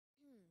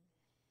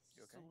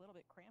Just a little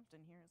bit cramped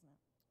in here, isn't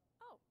it?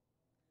 Oh,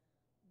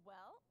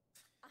 well,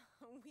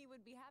 we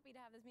would be happy to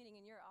have this meeting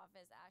in your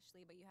office,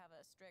 Ashley, but you have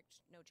a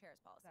strict no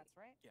chairs policy. That's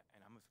right. Yeah,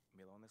 and I'm with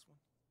Milo on this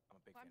one. I'm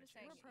a big fan I'm of just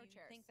chairs. saying, We're pro you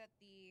chairs. think that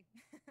the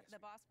Yes, the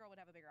boss girl would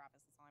have a bigger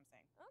office. That's all I'm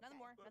saying. Okay. Nothing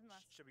more, nothing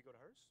less. Should we go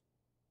to hers?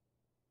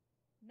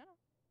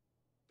 No.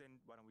 Then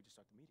why don't we just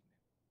start the meeting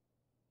then?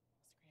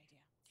 That's a great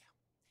idea. Yeah.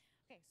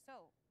 Okay,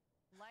 so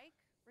like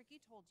Ricky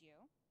told you,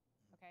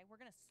 okay,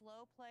 we're gonna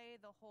slow play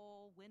the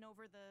whole win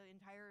over the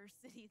entire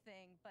city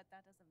thing, but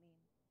that doesn't mean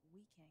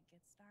we can't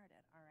get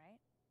started, all right?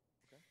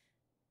 Okay.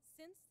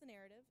 Since the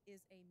narrative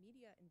is a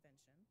media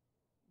invention,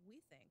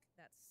 we think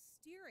that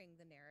steering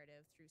the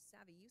narrative through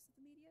savvy use of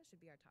the media should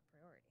be our top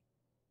priority.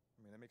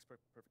 I mean, that makes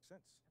perfect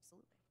sense.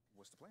 Absolutely.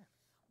 What's the plan?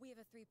 We have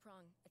a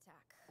three-prong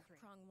attack. Three.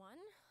 Prong one,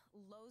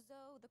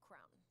 Lozo the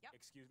Crown. Yep.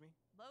 Excuse me?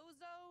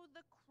 Lozo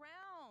the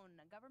Crown,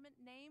 government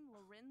name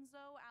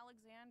Lorenzo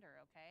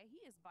Alexander, okay? He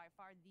is by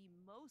far the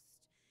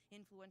most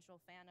influential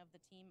fan of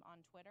the team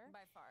on Twitter.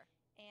 By far.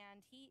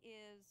 And he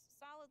is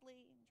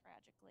solidly,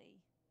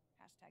 tragically,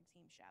 hashtag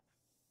Team Shep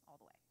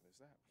all the way. What is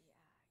that? Yeah,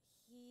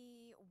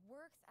 he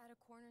works at a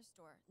corner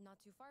store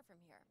not too far from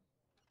here.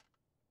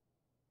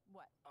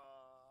 What?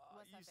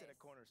 What's you that said a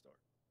face? corner store.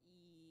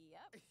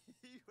 Yep.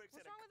 What's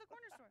wrong with the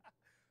corner store?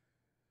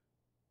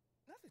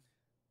 Nothing.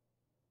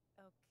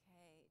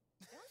 Okay.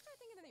 Don't start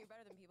thinking that you're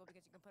better than people because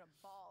you can put a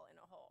ball in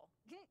a hole.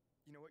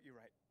 You know what? You're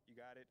right. You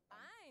got it.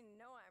 I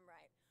know I'm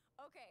right.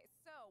 Okay,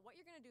 so what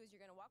you're gonna do is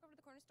you're gonna walk over to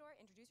the corner store,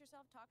 introduce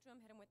yourself, talk to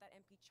him, hit him with that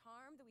MP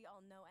charm that we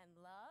all know and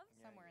love.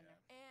 Yeah, Somewhere in yeah.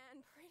 there. And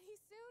pretty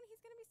soon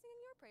he's gonna be singing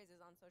your praises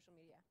on social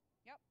media.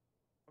 Yep.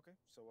 Okay,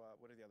 so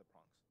what are the other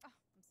prongs? Oh,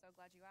 I'm so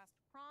glad you asked.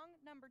 Prong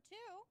number 2,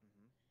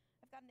 Mm-hmm.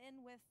 I've gotten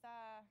in with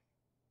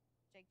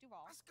Jake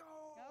Duvall. Let's go!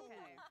 Okay.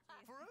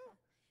 Jeez. For real?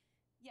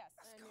 Yes.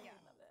 I knew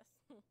you'd love this.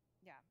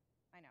 Yeah,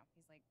 I know.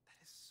 He's like, That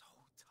is so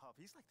tough.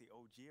 He's like the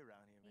OG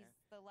around here, man.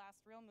 he's the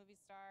last real movie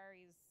star.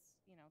 He's,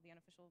 you know, the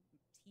unofficial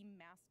team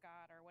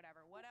mascot or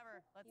whatever.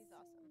 Whatever. Let's He's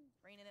awesome.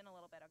 rein it in a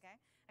little bit,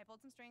 okay? I pulled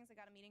some strings. I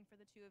got a meeting for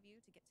the two of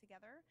you to get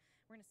together.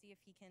 We're gonna see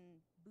if he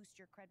can boost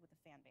your cred with the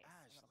fan base a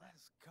Ash, little bit.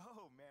 let's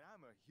go, man.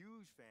 I'm a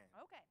huge fan.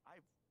 Okay,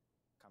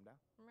 Calm down.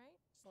 Right?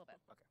 just a little bit.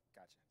 Okay,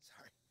 gotcha.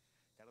 Sorry.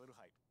 Got a little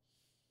hype.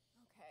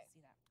 Okay.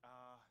 See that?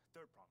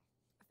 Third prong.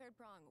 Third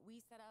prong,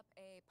 we set up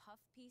a puff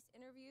piece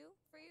interview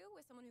for you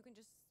with someone who can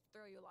just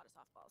throw you a lot of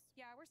softballs.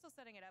 Yeah, we're still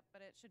setting it up,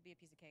 but it should be a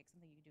piece of cake,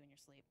 something you can do in your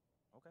sleep.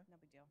 Okay. No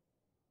big deal.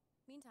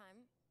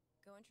 Meantime,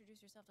 go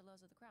introduce yourself to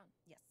Lozo the Crown.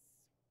 Yes.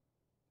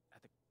 At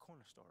the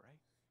corner store,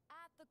 right?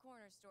 At the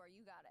corner store,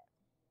 you got it.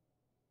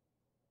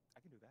 I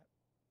can do that.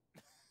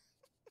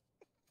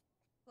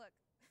 Look,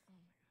 Oh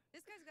my God.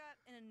 this guy's got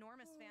an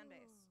enormous fan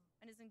base,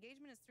 and his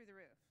engagement is through the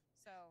roof.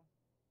 So,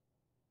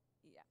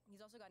 Yeah, he's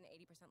also got an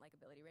 80%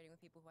 likability rating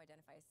with people who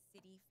identify as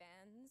city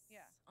fans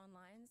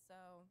online,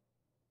 so...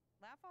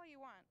 laugh all you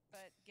want,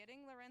 but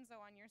getting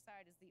Lorenzo on your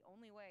side is the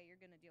only way you're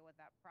gonna deal with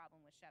that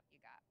problem with Shep you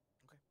got.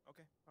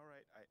 Okay. All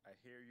right. I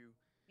hear you.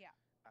 Yeah.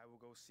 I will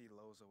go see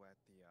Lozo at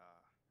the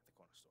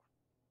corner store.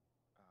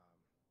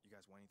 You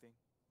guys want anything?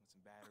 Want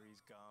some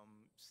batteries,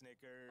 gum,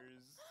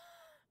 Snickers?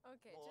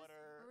 Okay,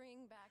 Water. just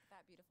bring back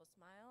that beautiful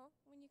smile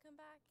when you come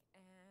back,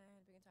 and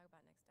we can talk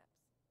about next steps.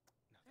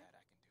 No, that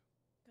I can do.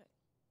 Good.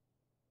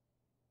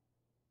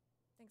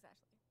 Thanks,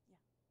 Ashley. Yeah.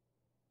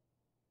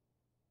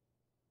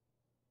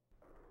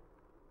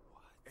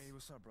 What? Hey,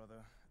 what's up,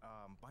 brother?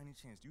 By any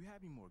chance, do you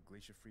have any more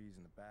glacier freeze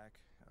in the back?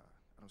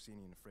 I don't see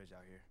any in the fridge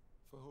out here.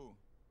 For who?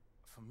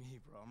 For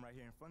me, bro. I'm right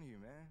here in front of you,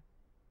 man.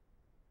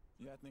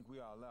 Yeah, I think we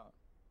all out.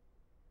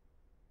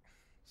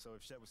 So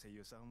if Shep would say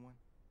you're selling one?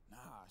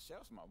 Nah,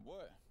 Chef's my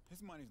boy. His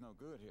money's no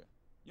good here.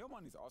 Your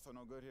money's also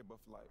no good here, but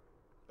for, like,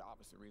 the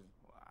opposite reason.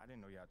 Well, I didn't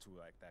know y'all two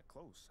like that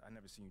close. I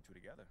never seen you two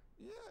together.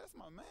 Yeah, that's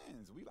my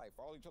mans. We, like,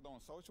 follow each other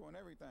on social and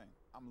everything.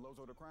 I'm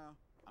Lozo the Crown.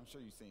 I'm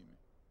sure you seen me.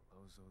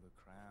 Lozo the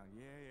Crown.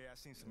 Yeah, I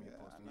seen some of your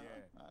posting.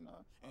 Yeah. I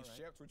know. And All right.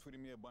 Chef's retweeted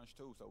me a bunch,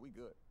 too, so we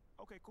good.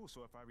 Okay, cool.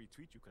 So if I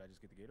retweet you, could I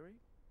just get the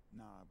Gatorade?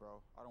 Nah,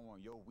 bro. I don't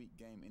want your weak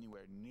game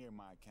anywhere near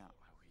my account.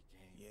 My weak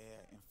game.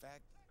 Yeah, in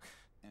fact,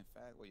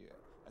 where you at?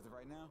 As of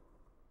right now,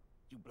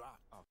 you blocked.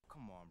 Oh,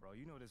 come on, bro.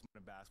 You know this more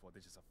than basketball.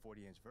 This is a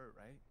 40-inch vert,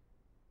 right?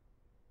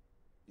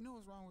 You know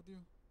what's wrong with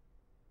you?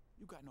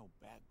 You got no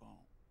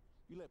backbone.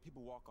 You let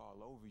people walk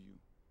all over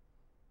you.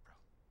 Bro,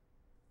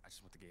 I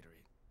just want the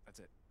Gatorade. That's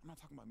it. I'm not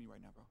talking about me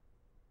right now, bro.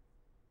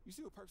 You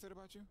see what Perk said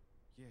about you?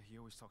 Yeah, he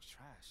always talks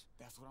trash.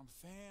 That's what I'm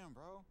saying,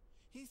 bro.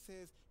 He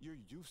says you're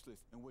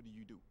useless, and what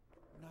do?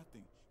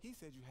 Nothing. He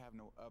says you have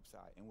no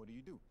upside, and what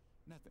do?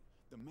 Nothing.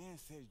 The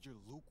man says you're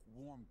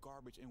lukewarm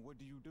garbage, and what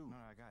do? No,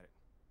 I got it.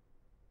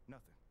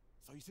 Nothing.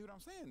 So you see what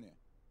I'm saying then?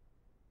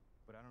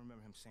 But I don't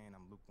remember him saying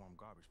I'm lukewarm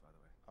garbage, by the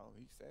way. Oh,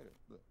 he said it.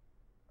 Look,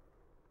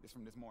 this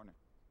from this morning.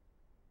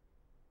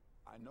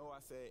 I know I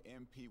said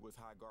MP was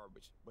hot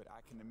garbage, but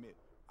I can admit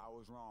I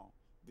was wrong.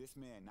 This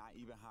man not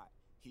even hot.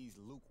 He's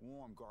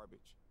lukewarm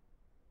garbage.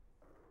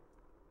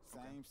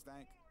 Same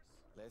stank,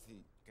 less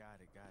heat. Got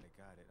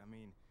it. I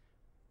mean,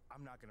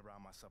 I'm not gonna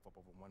round myself up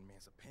over one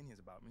man's opinions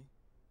about me.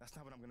 That's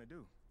not what I'm gonna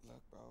do.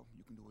 Look, bro,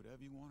 you can do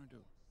whatever you want to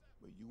do.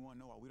 But you want to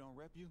know why we don't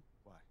rep you?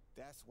 Why?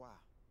 That's why.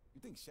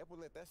 You think Shep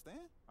would let that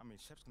stand? I mean,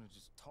 Shep's gonna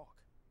just talk.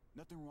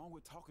 Nothing wrong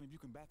with talking if you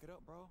can back it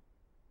up, bro.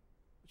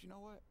 But you know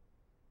what?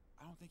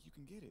 I don't think you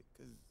can get it,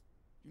 because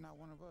you're not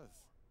one of us.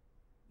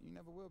 You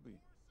never will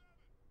be.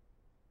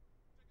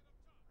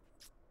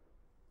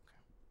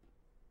 Okay.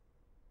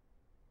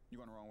 You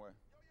going the wrong way.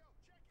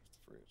 It's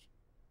the fridge.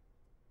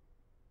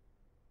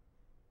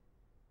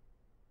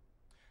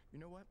 You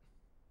know what?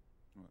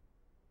 What?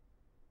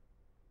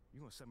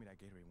 You're gonna sell me that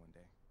Gatorade one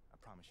day. I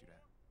promise you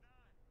that.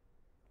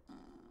 I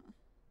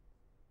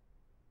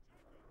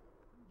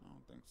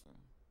don't think so.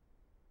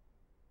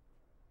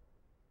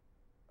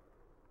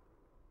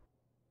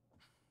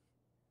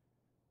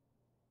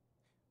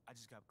 I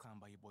just got clowned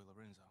by your boy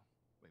Lorenzo.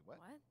 Wait, what?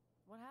 What?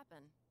 What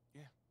happened?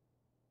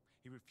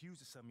 He refused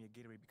to sell me a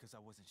Gatorade because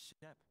I wasn't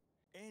Shep.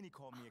 And he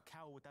called me a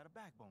coward without a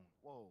backbone.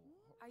 Whoa.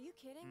 Are you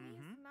kidding me?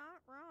 He's not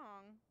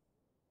wrong.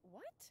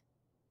 What?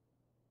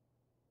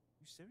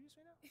 You serious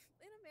right now?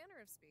 In a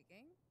manner of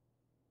speaking.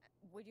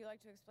 Would you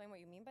like to explain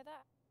what you mean by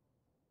that?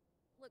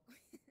 Look,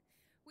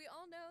 we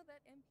all know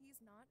that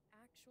MP's not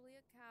actually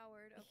a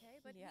coward,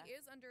 okay? But Yeah. he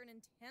is under an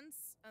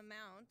intense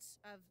amount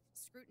of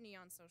scrutiny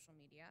on social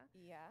media.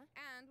 Yeah.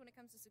 And when it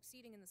comes to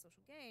succeeding in the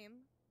social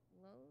game,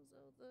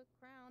 Lozo the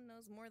Crown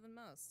knows more than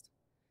most.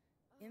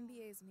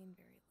 MBAs mean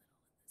very little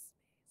in this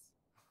space.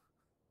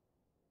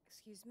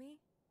 Excuse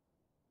me?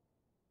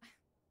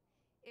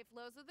 If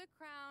Lozo the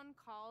Crown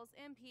calls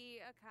MP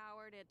a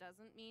coward, it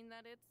doesn't mean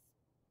that it's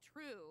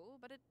true,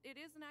 but it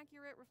is an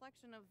accurate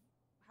reflection of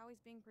how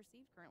he's being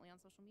perceived currently on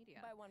social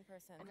media. By one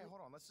person. Okay, hold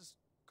on. Let's just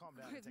calm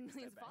down and With take a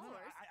step millions of back.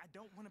 followers. I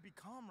don't want to be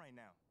calm right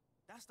now.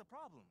 That's the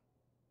problem.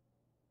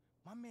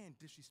 My man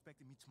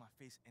disrespected me to my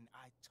face, and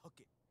I took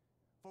it.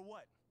 For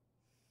what?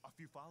 A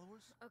few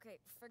followers?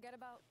 Okay, forget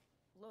about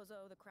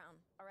Lozo the Crown,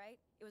 all right?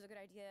 It was a good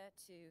idea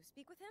to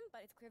speak with him,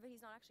 but it's clear that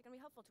he's not actually going to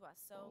be helpful to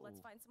us, so let's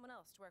Oh. find someone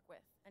else to work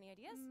with. Any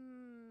ideas?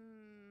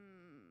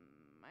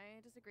 I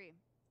disagree.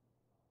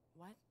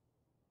 What?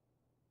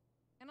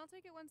 And I'll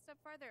take it one step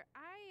farther.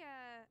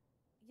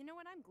 You know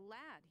what? I'm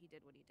glad he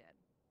did what he did.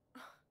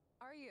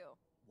 Are you?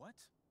 What?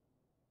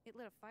 It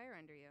lit a fire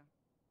under you.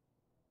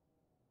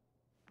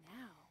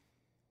 Now,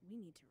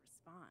 we need to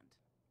respond.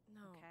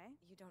 No. Okay.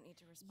 You don't need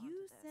to respond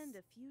You to this. send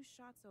a few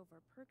shots over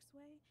Perk's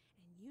way,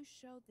 and you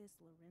show this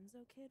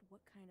Lorenzo kid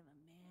what kind of a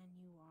man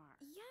you are.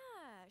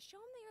 Yeah, show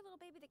him that you're a little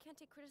baby that can't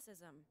take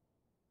criticism.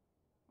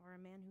 Or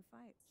a man who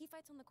fights. He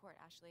fights on the court,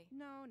 Ashley.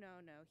 No.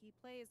 He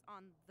plays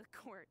on the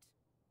court.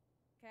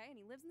 Okay? And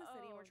he lives in the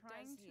city, and we're Oh,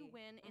 trying does to he?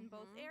 win in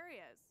both Mhm.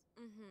 areas.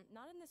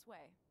 Not in this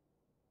way.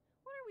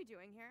 What are we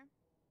doing here?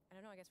 I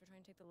don't know, I guess we're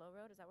trying to take the low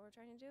road. Is that what we're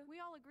trying to do? We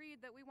all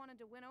agreed that we wanted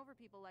to win over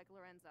people like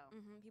Lorenzo.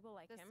 People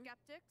like The him.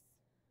 skeptics,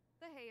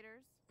 the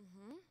haters.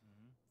 Mm-hmm.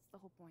 It's the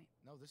whole point.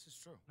 No, this is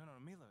true. No,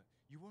 Mila,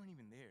 you weren't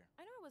even there.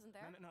 I know I wasn't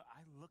there. No,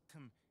 I looked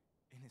him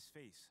in his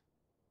face.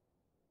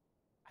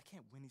 I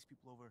can't win these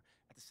people over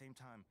at the same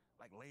time,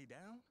 like lay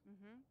down.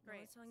 Great.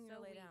 one's telling you to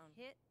so lay we down.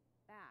 hit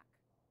back,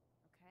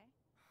 okay?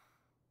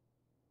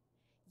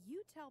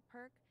 You tell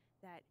Perk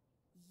that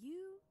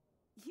you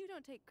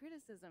don't take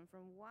criticism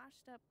from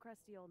washed up,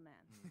 crusty old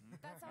men.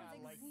 That sounds I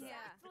like that.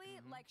 exactly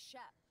Mhm. like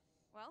Shep.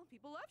 Well,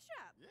 people love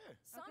Shep. Yeah.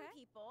 Some Okay.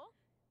 people,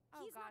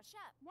 Oh, he's not gosh.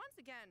 Shep. Once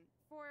again,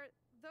 for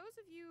those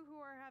of you who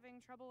are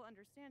having trouble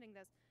understanding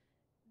this,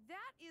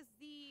 that is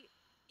the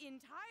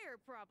entire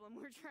problem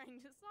we're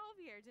trying to solve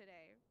here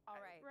today. All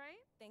right.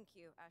 Right? Thank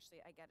you,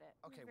 Ashley. I get it.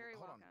 Okay, very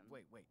hold on. welcome.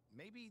 Wait.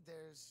 Maybe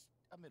there's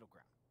a middle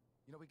ground.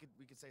 You know, we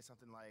could say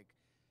something like,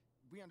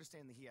 we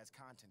understand that he has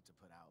content to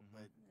put out,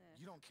 but Eh.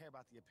 you don't care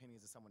about the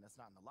opinions of someone that's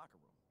not in the locker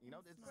room. You know,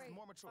 That's it's Great,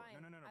 more mature.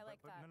 fine. No, I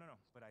like that. No.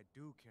 But I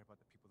do care about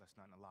the people that's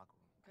not in the locker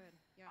room. Good.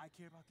 Yeah. I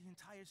care about the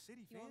entire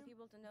city, You fam. want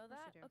people to know course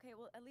that? you do. Okay,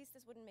 well, at least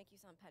this wouldn't make you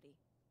sound petty.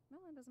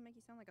 No, it doesn't make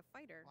you sound like a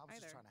fighter Well, I was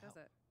just either, trying to does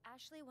help. it?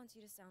 Ashley wants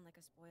you to sound like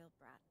a spoiled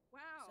brat.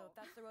 Wow. So if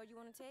that's the road you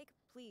want to take,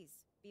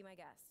 please be my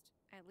guest.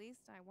 At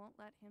least I won't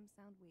let him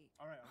sound weak.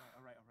 All right.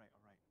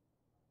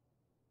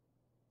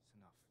 It's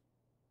enough.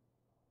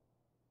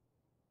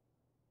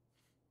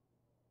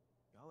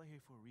 Y'all are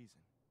here for a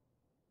reason.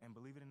 And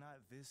believe it or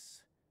not,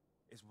 this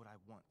is what I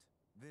want.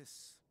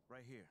 This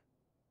right here.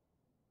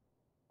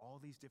 All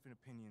these different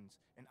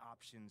opinions and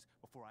options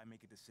before I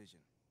make a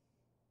decision.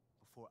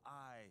 Before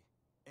I,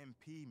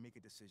 MP, make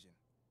a decision.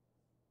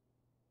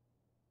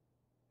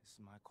 This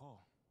is my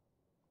call.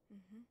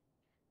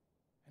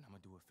 And I'm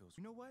gonna do what feels.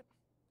 You know what?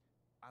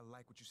 I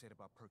like what you said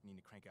about Perk needing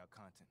to crank out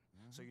content.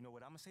 So you know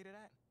what I'm gonna say to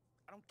that?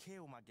 I don't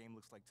care what my game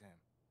looks like to him.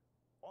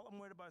 All I'm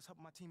worried about is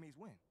helping my teammates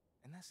win.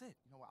 And that's it.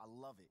 You know what? I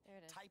love it. There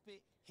it is. Type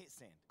it, hit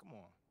send. Come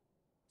on.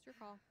 It's your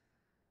call.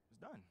 It's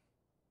done.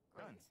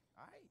 Done.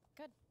 All right.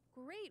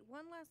 Great.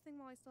 One last thing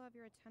while I still have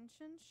your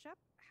attention. Shep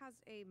has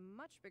a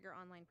much bigger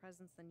online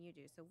presence than you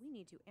do, so we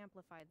need to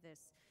amplify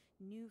this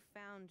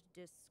newfound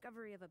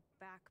discovery of a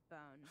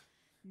backbone.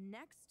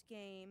 Next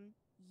game,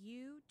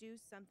 you do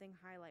something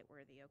highlight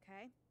worthy,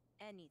 okay?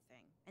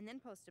 Anything. And then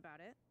post about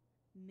it.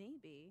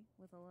 Maybe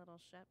with a little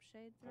Shep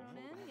shade thrown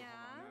in, Hold on.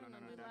 yeah. No,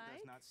 we that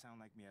like. does not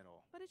sound like me at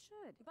all. But it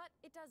should. But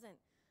it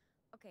doesn't.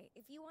 Okay,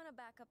 if you want to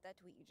back up that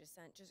tweet you just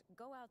sent, just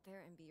go out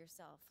there and be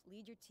yourself.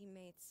 Lead your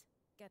teammates.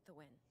 Get the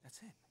win. That's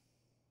it.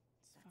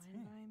 It's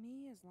fine by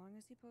me as long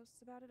as he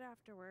posts about it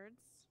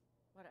afterwards.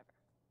 Whatever.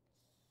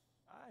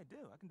 I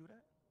can do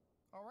that.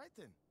 All right,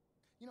 then.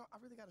 You know, I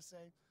really got to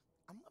say,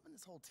 I'm loving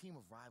this whole team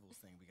of rivals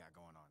thing we got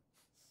going on.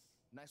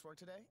 Nice work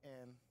today,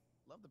 and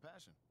love the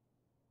passion.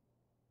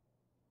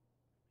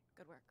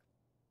 Good work.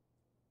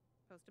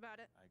 Post about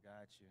it. I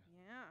got you.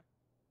 Yeah.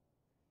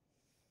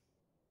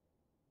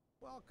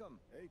 Welcome.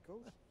 Hey,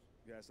 coach.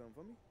 You got something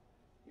for me?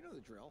 You know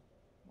the drill.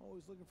 I'm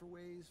always looking for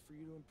ways for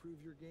you to improve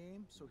your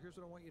game, so here's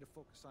what I want you to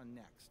focus on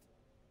next.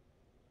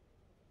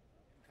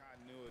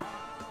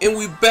 And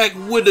we back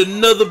with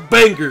another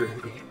banger.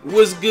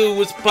 What's good?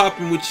 What's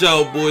popping with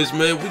y'all boys,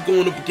 man? We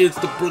going up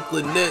against the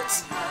Brooklyn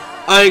Nets.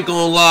 I ain't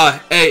gonna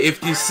lie. Hey,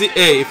 if you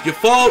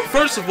follow,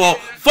 first of all,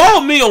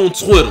 follow me on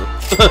Twitter.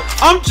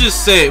 I'm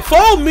just saying,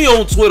 follow me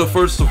on Twitter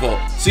first of all,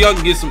 so y'all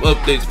can get some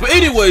updates. But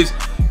anyways,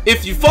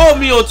 if you follow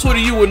me on Twitter,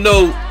 you would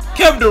know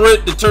Kevin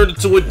Durant turned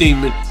into a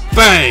demon.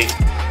 Bang!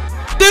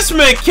 This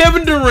man,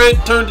 Kevin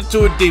Durant, turned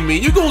into a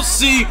demon. You're gonna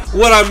see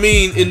what I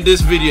mean in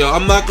this video.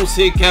 I'm not gonna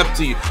say it cap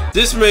to you.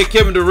 This man,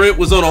 Kevin Durant,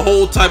 was on a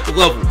whole type of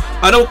level.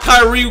 I know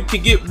Kyrie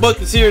can get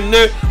buckets here and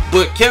there,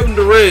 but Kevin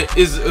Durant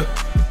is...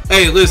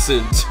 hey,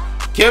 listen.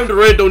 Kevin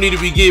Durant don't need to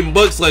be getting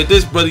buckets like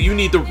this, brother. You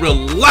need to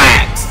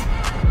relax.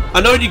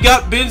 I know you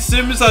got Ben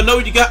Simmons. I know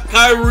you got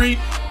Kyrie.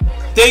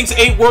 Things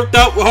ain't worked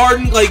out with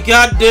Harden. Like,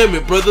 god damn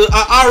it, brother.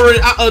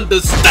 I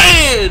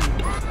understand.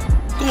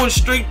 Going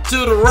straight to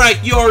the rack.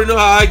 You already know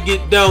how I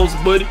get downs,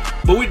 buddy.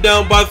 But we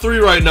down by 3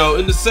 right now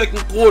in the second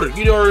quarter.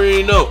 You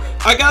already know.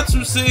 I got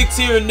some 6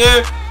 here and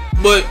there,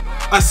 but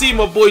I see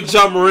my boy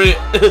Ja Morant.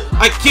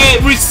 I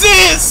can't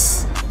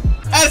resist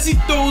as he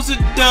throws it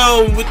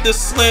down with the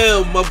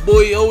slam. My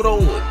boy, hold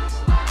on.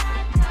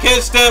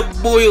 Catch that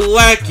boy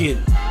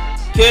lacking.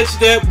 Catch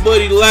that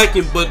buddy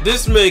lacking. But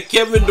this man,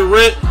 Kevin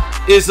Durant,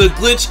 is a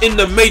glitch in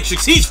the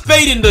matrix. He's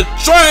fading the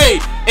tray,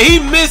 and he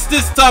missed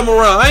this time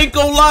around. I ain't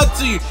gonna lie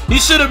to you. He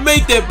should have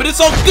made that, but it's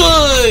all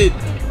good.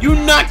 You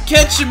not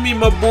catching me,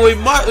 my boy.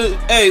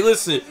 Hey,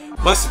 listen.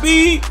 My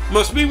speed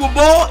with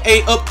ball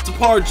ain't up to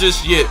par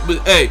just yet. But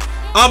hey,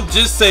 I'm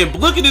just saying.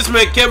 But look at this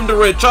man, Kevin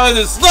Durant, trying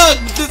to slug.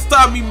 This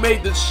time he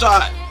made the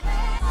shot.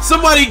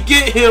 Somebody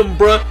get him,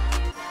 bruh.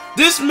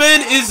 This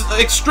man is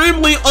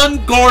extremely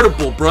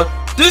unguardable, bruh.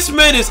 This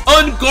man is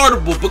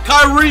unguardable. But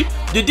Kyrie,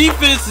 the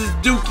defense is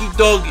dookie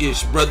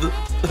dog-ish, brother.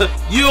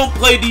 You don't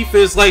play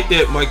defense like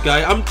that, my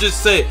guy. I'm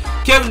just saying.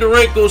 Kevin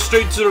Durant goes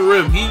straight to the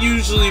rim. He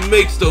usually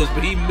makes those,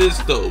 but he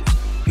missed those.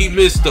 He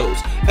missed those.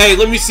 Hey,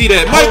 let me see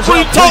that. Mike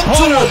Green, talk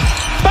to him.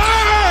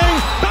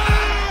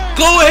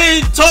 Go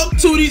ahead and talk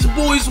to these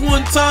boys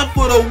one time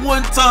for the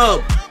one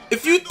time.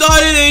 If you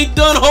thought it ain't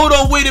done, hold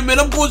on, wait a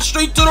minute. I'm going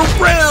straight to the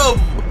rim.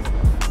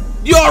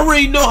 You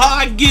already know how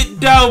I get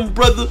down,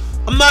 brother.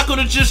 I'm not going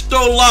to just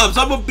throw lobs.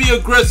 I'm going to be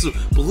aggressive.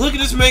 But look at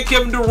this man,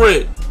 Kevin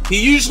Durant.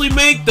 He usually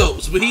make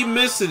those, but he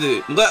missed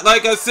it.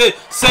 Like I said,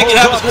 second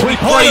half is going to be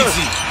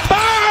crazy.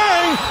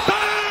 Bang!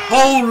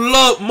 Hold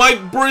up.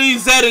 Mike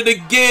Breen's at it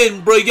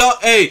again, bro. Y'all,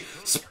 hey,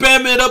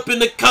 spam it up in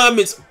the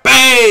comments.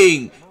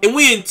 Bang! And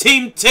we in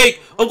team take.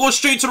 I'm going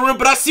straight to the rim,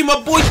 but I see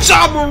my boy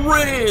Ja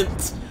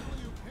Morant.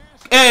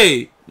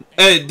 Hey,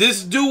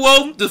 this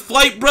duo, the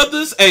Flight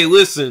Brothers. Hey,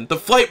 listen, the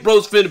Flight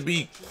Bros finna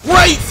be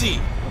crazy.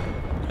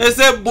 That's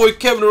that boy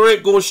Kevin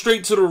Durant going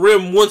straight to the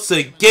rim once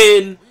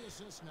again.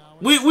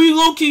 We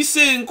low-key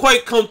sitting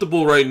quite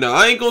comfortable right now.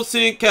 I ain't gonna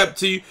say in cap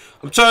to you.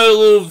 I'm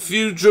trying a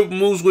few dribble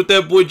moves with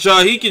that boy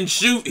Ja. He can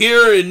shoot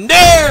here and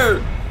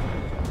there.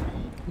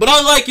 But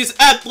I like his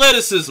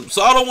athleticism,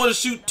 so I don't want to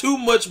shoot too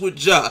much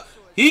with Ja.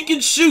 He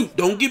can shoot,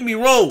 don't get me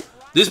wrong.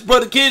 This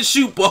brother can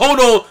shoot, but hold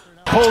on.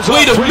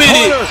 Wait a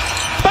minute.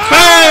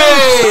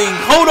 Bang!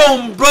 Hold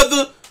on,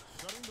 brother.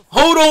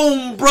 Hold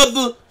on,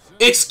 brother.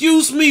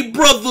 Excuse me,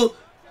 brother.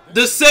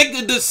 The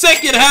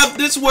second half,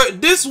 this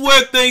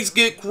where things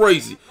get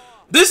crazy.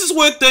 This is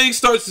where things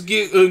starts to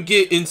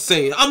get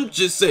insane. I'm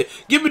just saying.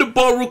 Give me the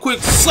ball real quick,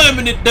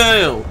 slamming it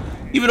down.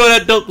 Even though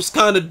that dunk was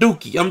kind of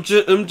dookie. I'm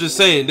just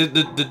saying.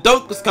 The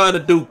dunk was kind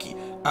of dookie.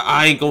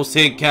 I ain't gonna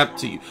say cap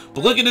to you.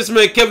 But look at this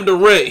man, Kevin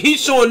Durant. He's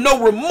showing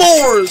no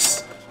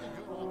remorse.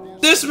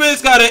 This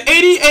man's got an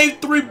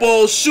 88 3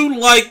 ball shooting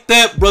like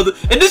that, brother.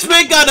 And this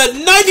man got a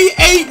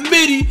 98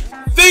 midi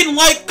fading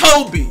like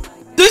Kobe.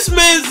 This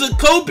man's a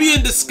Kobe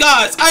in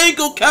disguise. I ain't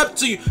gonna cap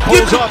to you.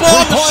 Give the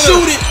ball and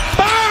shoot it.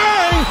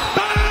 Bang!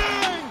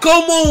 Bang!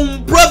 Come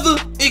on, brother.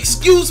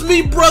 Excuse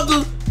me,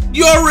 brother.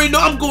 You already know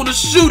I'm gonna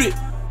shoot it.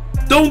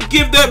 Don't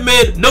give that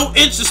man no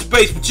inch of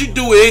space, but you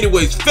do it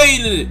anyways.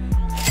 Fading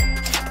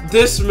it.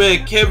 This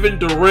man, Kevin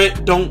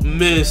Durant, don't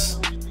miss.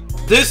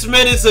 This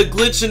man is a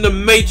glitch in the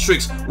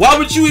matrix. Why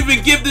would you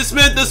even give this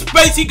man the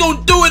space? He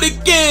gonna do it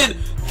again.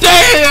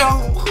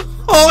 Damn!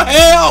 Oh,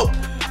 help!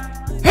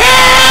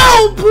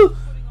 Help!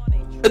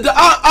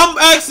 I'm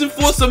asking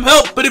for some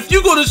help, but if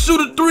you're gonna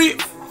shoot a 3,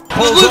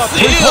 listen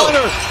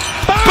here.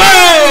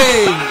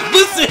 Bang!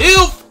 Listen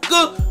here,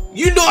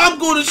 you know I'm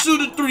going to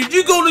shoot a 3. If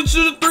you going to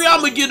shoot a 3, I'm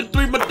going to get a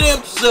 3 my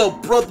damn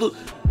self, brother.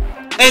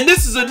 And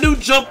this is a new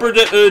jumper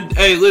that,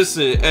 hey,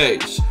 listen, hey,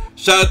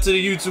 shout out to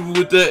the YouTuber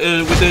with that,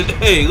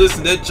 hey,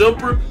 listen, that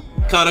jumper,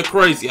 kind of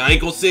crazy. I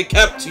ain't going to say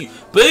cap to you.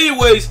 But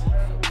anyways,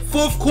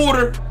 fourth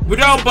quarter, we're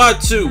down by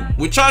 2.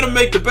 We're trying to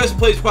make the best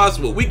plays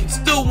possible. We can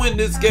still win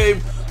this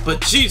game,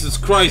 but Jesus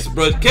Christ,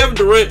 bro. Kevin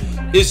Durant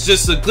is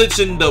just a glitch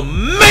in the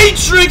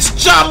Matrix.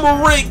 Ja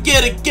Morant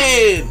yet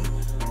again.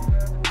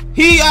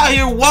 He out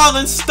here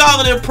wilding,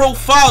 styling, and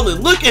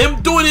profiling. Look at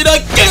him doing it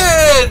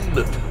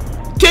again.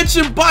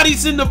 Catching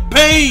bodies in the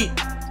paint.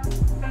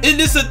 In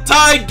this a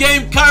tied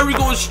game, Kyrie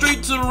going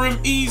straight to the rim,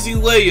 easy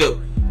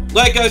layup.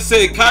 Like I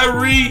said,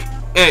 Kyrie,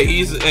 hey,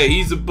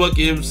 he's a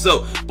bucket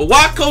himself. But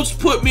why coach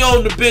put me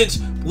on the bench?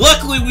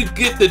 Luckily, we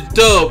get the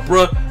dub,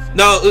 bruh.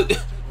 Now,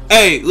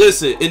 hey,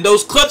 listen, in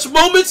those clutch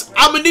moments,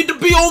 I'm gonna need to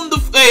be on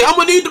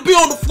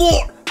the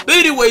floor. But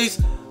anyways,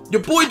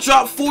 your boy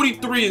dropped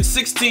 43 and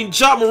 16.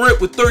 Ja Morant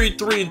with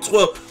 33 and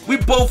 12. We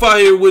both out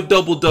here with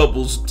double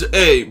doubles.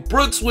 Hey,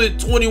 Brooks with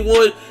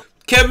 21.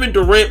 Kevin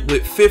Durant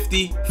with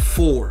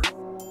 54.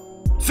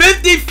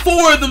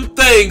 54 of them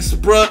things,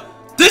 bruh.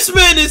 This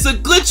man is a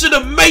glitch in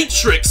the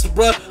Matrix,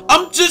 bruh.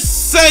 I'm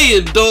just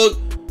saying, dog.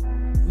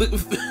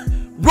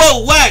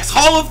 Relax.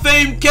 Hall of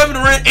Fame Kevin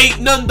Durant ain't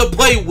nothing to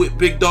play with,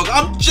 big dog.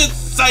 I'm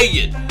just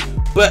saying.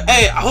 But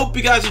hey, I hope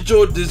you guys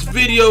enjoyed this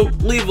video.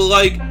 Leave a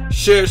like,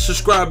 share,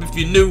 subscribe if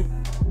you're new.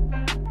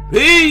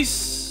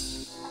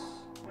 Peace.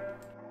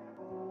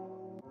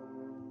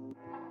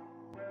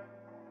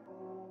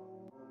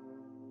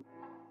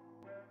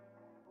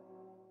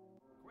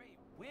 Great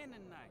win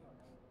tonight.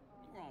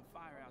 You were on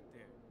fire out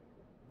there.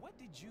 What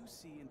did you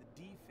see in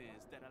the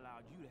defense that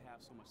allowed you to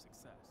have so much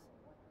success?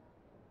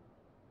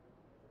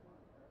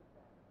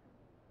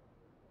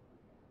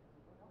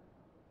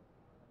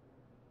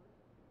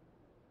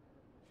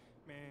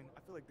 Man,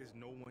 I feel like there's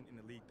no one in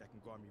the league that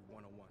can guard me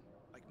one-on-one.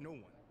 Like, no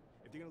one.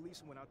 If they're gonna leave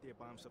someone out there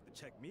by himself to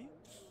check me,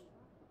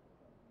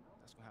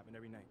 that's gonna happen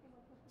every night.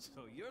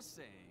 So you're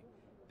saying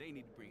they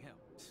need to bring help?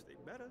 They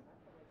better.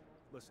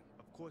 Listen,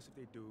 of course if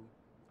they do,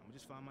 I'm gonna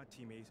just find my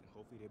teammates and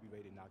hopefully they'll be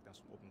ready to knock down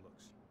some open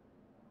looks.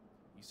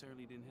 You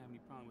certainly didn't have any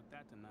problem with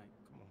that tonight.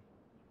 Come on.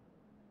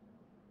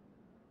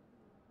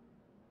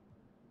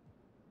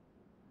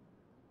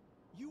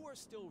 You are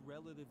still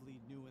relatively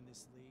new in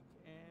this league,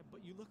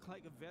 but you look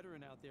like a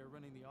veteran out there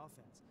running the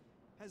offense.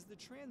 Has the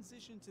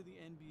transition to the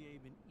NBA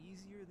been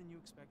easier than you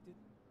expected?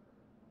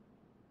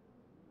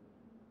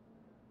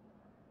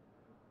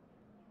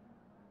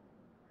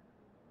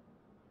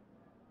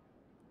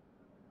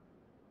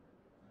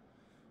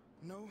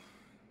 No,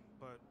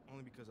 but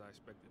only because I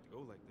expected it to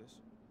go like this.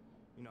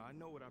 You know, I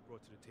know what I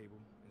brought to the table,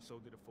 and so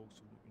did the folks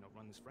who,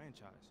 run this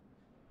franchise.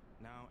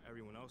 Now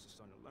everyone else is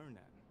starting to learn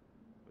that.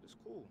 But it's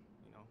cool,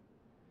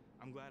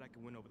 I'm glad I can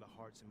win over the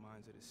hearts and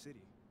minds of the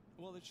city.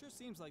 Well, it sure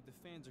seems like the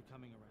fans are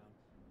coming around.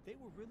 They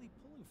were really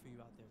pulling for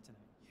you out there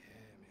tonight. Yeah,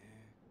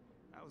 man.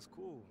 That was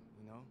cool,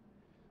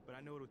 But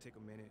I know it'll take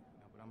a minute,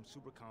 but I'm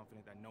super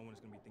confident that no one is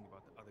going to be thinking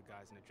about the other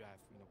guys in the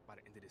draft, by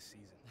the end of this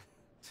season.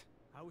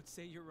 I would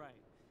say you're right.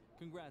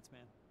 Congrats,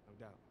 man. No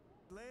doubt.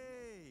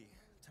 Play!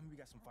 Tell me we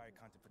got some fire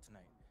content for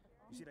tonight.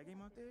 You see that game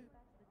out there?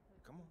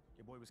 Come on,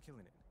 your boy was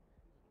killing it.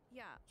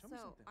 Yeah, Show me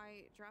so something.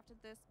 I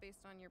drafted this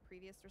based on your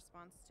previous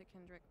response to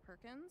Kendrick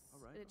Perkins.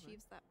 It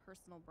achieves that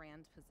personal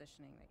brand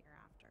positioning that you're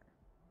after.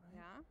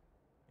 Yeah?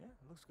 Yeah,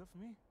 it looks good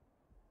for me.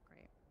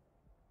 Great.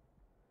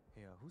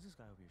 Hey, who's this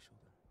guy over your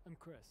shoulder? I'm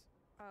Chris.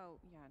 Oh,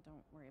 yeah,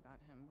 don't worry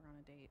about him. We're on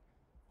a date.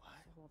 What?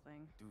 The whole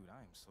thing. Dude, I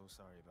am so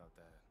sorry about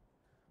that.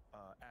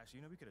 Ash,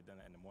 we could have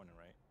done that in the morning,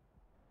 right?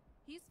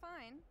 He's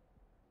fine.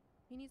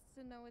 He needs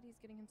to know what he's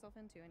getting himself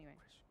into anyway.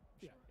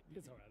 Yeah,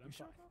 it's all right. I'm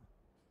fine.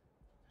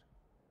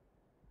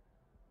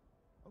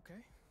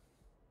 Okay.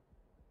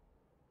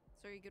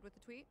 So are you good with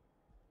the tweet?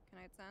 Can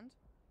I hit send?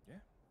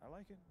 Yeah, I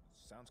like it.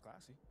 Sounds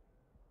classy.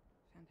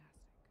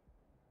 Fantastic.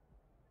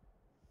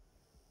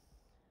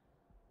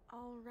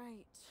 All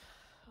right.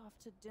 Off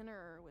to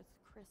dinner with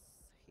Chris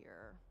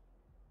here.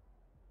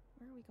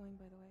 Where are we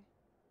going, by the way?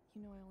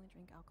 You know I only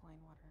drink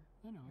alkaline water.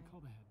 No, I right?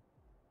 called ahead.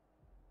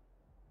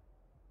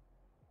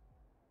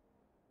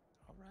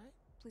 All right.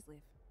 Please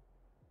leave.